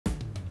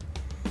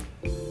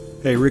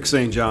Hey, Rick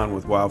St. John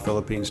with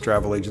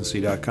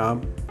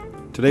WildPhilippinesTravelAgency.com.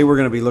 Today we're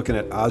going to be looking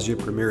at Asya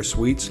Premier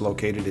Suites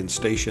located in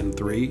Station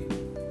 3.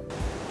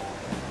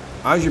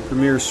 Asya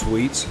Premier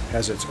Suites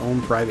has its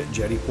own private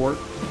jetty port.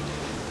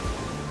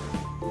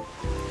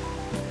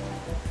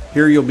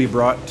 Here you'll be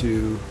brought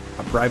to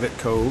a private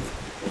cove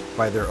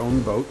by their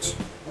own boats,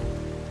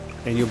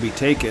 and you'll be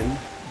taken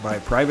by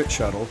a private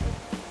shuttle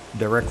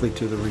directly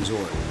to the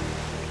resort.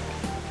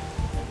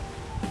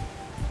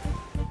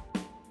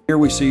 Here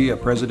we see a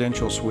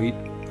presidential suite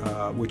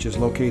which is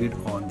located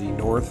on the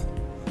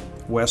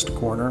northwest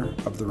corner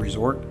of the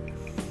resort.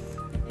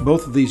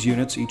 Both of these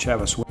units each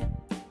have a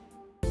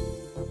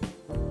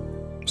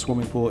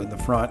swimming pool in the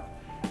front.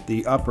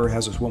 The upper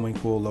has a swimming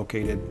pool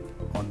located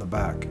on the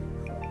back.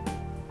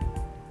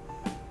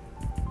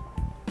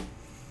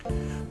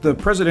 The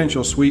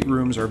presidential suite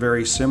rooms are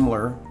very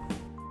similar.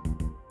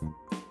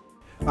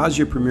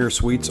 Asya Premier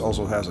Suites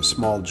also has a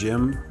small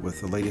gym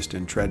with the latest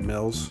in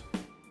treadmills.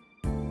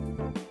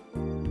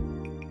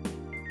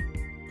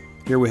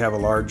 Here we have a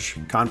large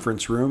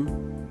conference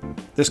room.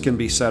 This can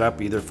be set up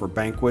either for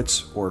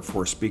banquets or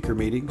for speaker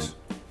meetings.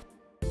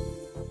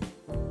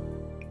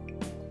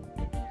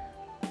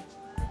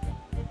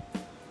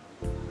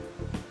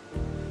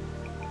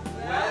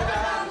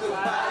 Welcome to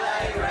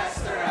Palay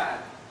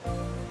Restaurant.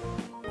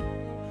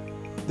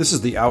 This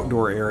is the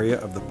outdoor area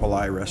of the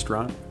Palay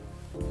Restaurant.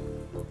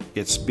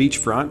 It's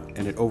beachfront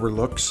and it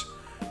overlooks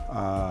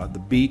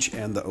the beach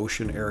and the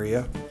ocean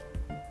area.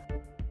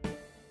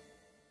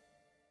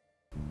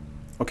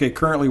 Okay,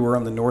 currently we're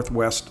on the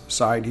northwest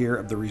side here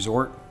of the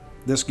resort.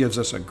 This gives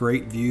us a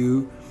great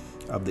view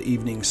of the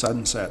evening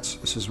sunsets.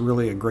 This is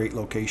really a great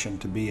location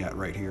to be at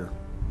right here.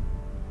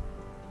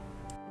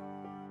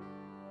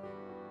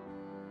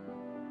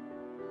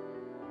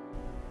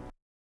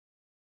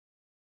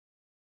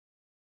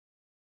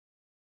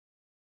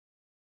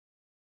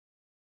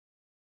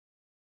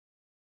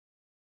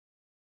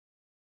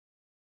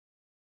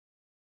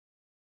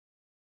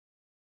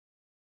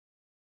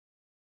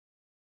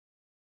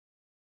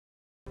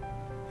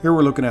 Here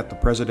we're looking at the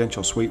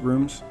presidential suite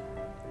rooms.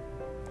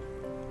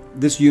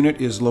 This unit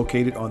is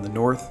located on the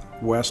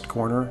northwest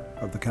corner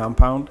of the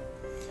compound.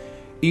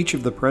 Each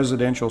of the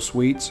presidential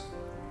suites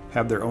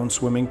have their own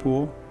swimming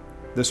pool.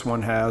 This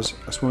one has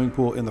a swimming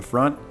pool in the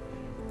front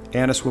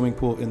and a swimming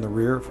pool in the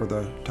rear for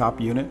the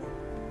top unit.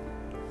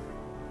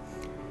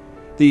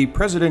 The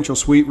presidential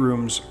suite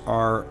rooms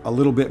are a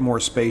little bit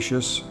more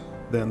spacious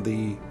than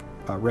the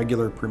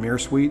regular Premier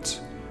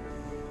suites.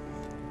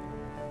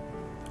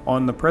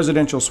 On the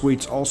presidential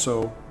suites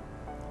also,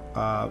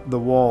 the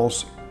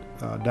walls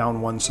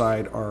down one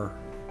side are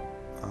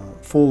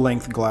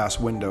full-length glass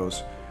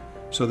windows.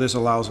 So this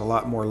allows a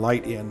lot more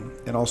light in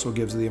and also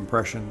gives the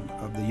impression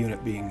of the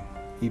unit being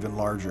even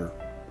larger.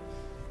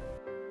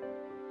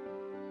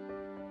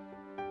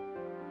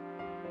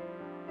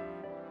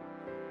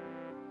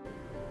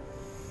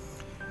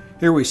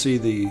 Here we see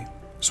the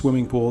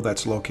swimming pool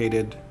that's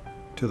located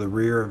to the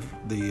rear of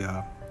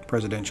the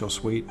presidential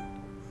suite.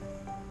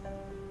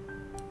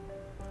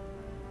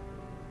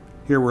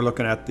 Here we're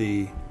looking at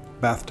the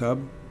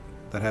bathtub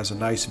that has a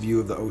nice view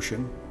of the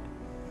ocean.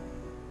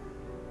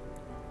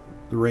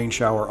 The rain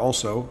shower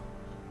also,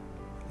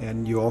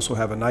 and you also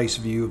have a nice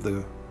view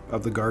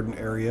of the garden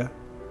area.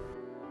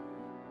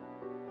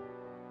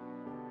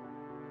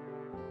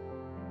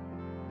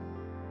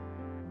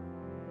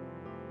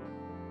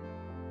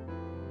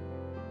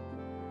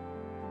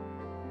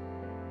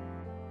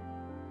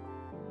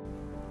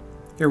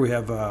 Here we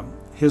have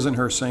his and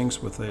her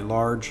sinks with a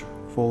large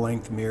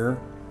full-length mirror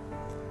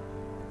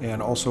and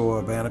also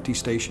a vanity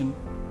station.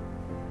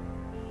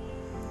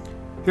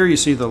 Here you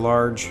see the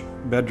large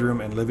bedroom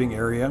and living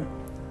area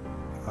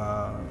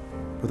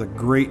with a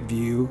great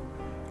view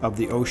of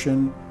the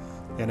ocean,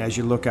 and as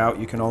you look out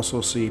you can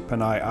also see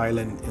Panay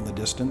Island in the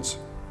distance.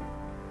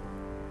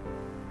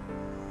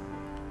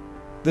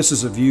 This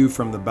is a view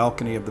from the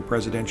balcony of the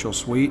presidential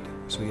suite,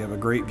 so you have a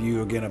great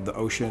view again of the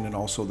ocean and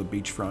also the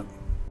beachfront.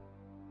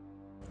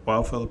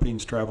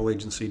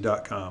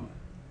 WildPhilippinesTravelAgency.com,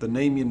 the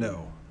name you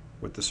know,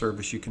 with the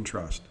service you can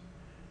trust.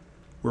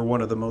 We're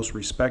one of the most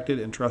respected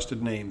and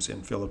trusted names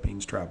in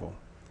Philippines travel,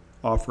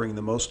 offering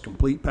the most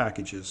complete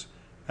packages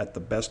at the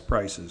best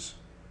prices,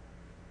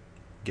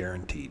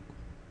 guaranteed.